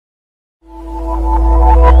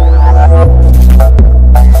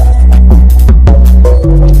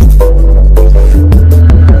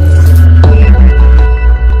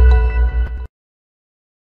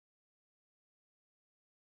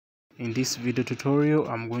In this video tutorial,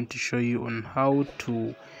 I'm going to show you on how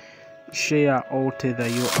to share or tether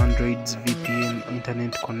your Android's VPN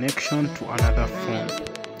internet connection to another phone.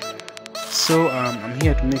 So I'm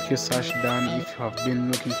here to make your search done if you have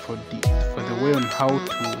been looking for the way on how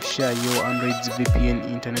to share your Android's VPN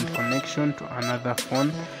internet connection to another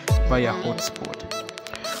phone via hotspot.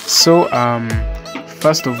 So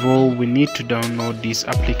first of all, we need to download this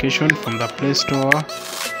application from the Play Store.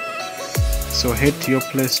 So head to your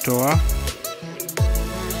Play Store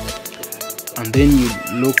and then you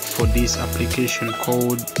look for this application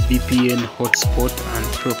called VPN hotspot and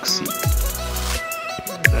proxy,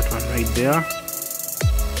 that one right there.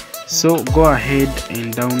 So go ahead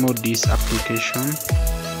and download this application.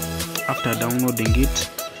 After downloading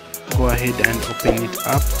it, go ahead and open it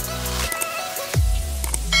up.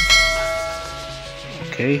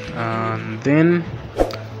 Okay, and then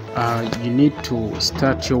you need to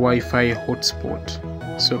start your Wi-Fi hotspot.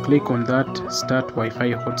 So click on that start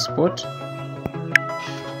Wi-Fi hotspot,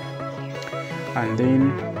 and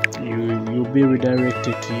then you'll be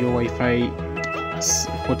redirected to your Wi-Fi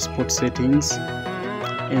hotspot settings,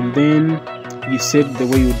 and then you set the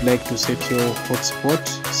way you'd like to set your hotspot.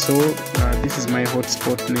 So this is my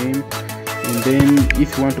hotspot name, and then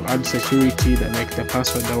if you want to add security, like the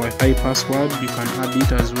password, the Wi-Fi password, you can add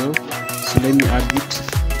it as well. So let me add it.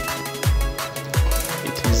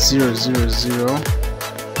 It is 000.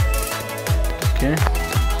 Okay,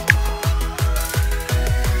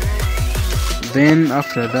 then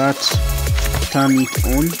after that, turn it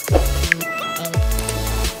on.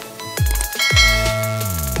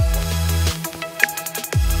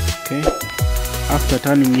 Okay, after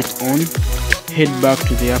turning it on, head back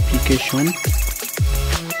to the application,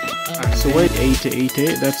 and so wait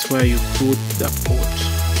 8080, that's where you put the port.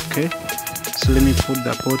 Okay, so let me put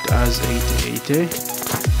the port as 8080,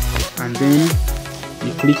 and then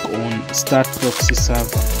you click on start proxy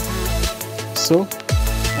server. So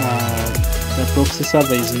the proxy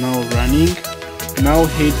server is now running. Now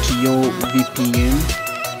head to your VPN.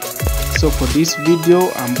 So for this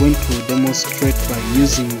video, I'm going to demonstrate by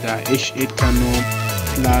using the H8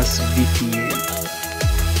 plus VPN,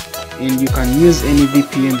 and you can use any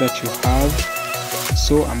VPN that you have.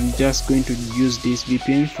 So I'm just going to use this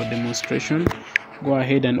VPN for demonstration. Go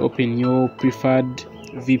ahead and open your preferred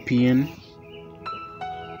VPN.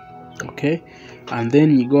 Okay, and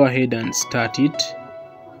then you go ahead and start it.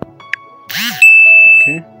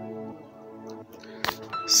 Okay,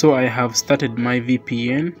 so I have started my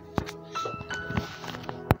VPN.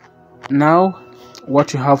 Now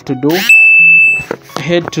what you have to do,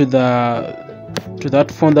 head to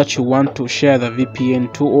that phone that you want to share the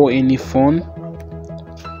VPN to, or any phone,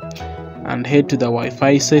 and head to the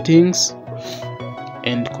Wi-Fi settings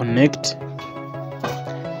and connect.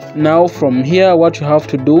 Now from here, what you have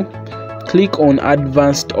to do, click on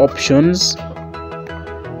advanced options,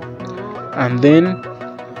 and then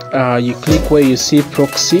you click where you see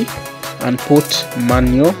proxy and put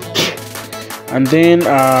manual, and then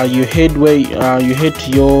you head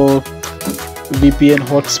to your VPN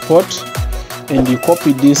hotspot, and you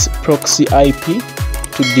copy this proxy IP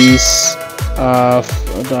to this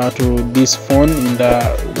phone in the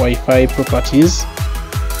Wi-Fi properties.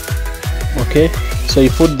 Okay, so you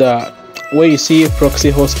put the where you see proxy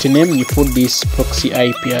host name, you put this proxy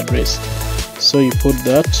IP address. So you put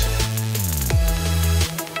that.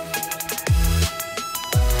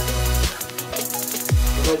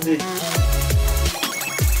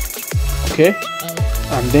 Okay,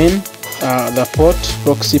 and then the port,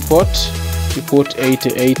 proxy port, you put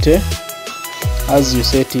 8080 as you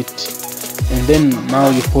set it, and then now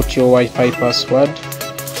you put your Wi-Fi password.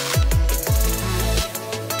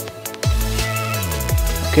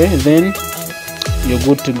 Okay, then you're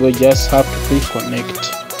good to go. Just have to click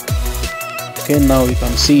connect. Okay, now you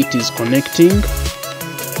can see it is connecting.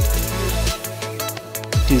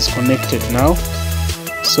 It is connected now.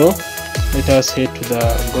 So let us head to the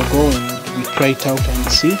Google and we try it out and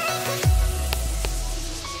see.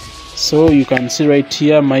 So you can see right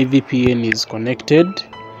here my VPN is connected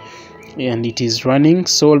and it is running.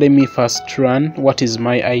 So let me first run what is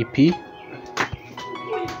my IP.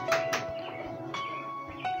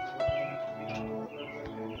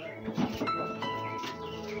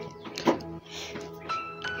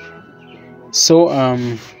 So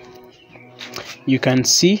you can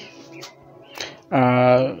see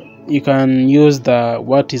you can use the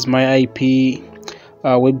what is my IP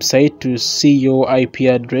website to see your IP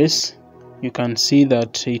address. You can see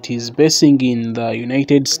that it is basing in the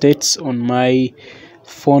United States on my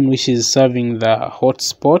phone, which is serving the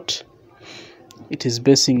hotspot. It is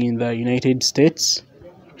basing in the United States.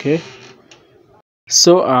 Okay,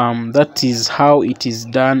 So that is how it is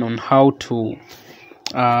done on how to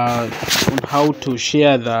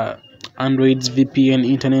share the Android's VPN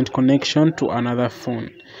internet connection to another phone.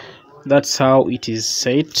 That's how it is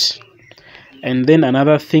set. And then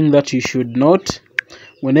another thing that you should note,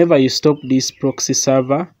 whenever you stop this proxy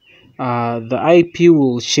server, the IP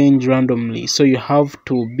will change randomly, so you have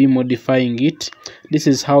to be modifying it. This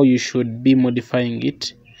is how you should be modifying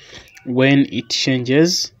it. When it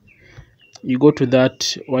changes, you go to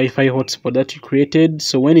that Wi-Fi hotspot that you created.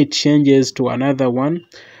 So when it changes to another one,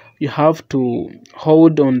 you have to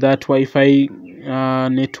hold on that Wi-Fi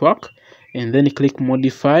network and then click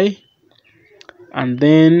modify, and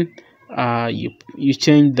then you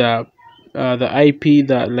change the IP,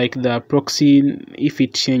 the proxy, if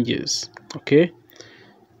it changes. Okay,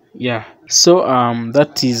 yeah. So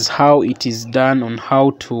that is how it is done on how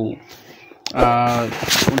to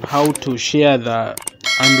share the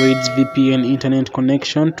Android's VPN internet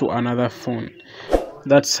connection to another phone.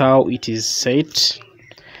 That's how it is set.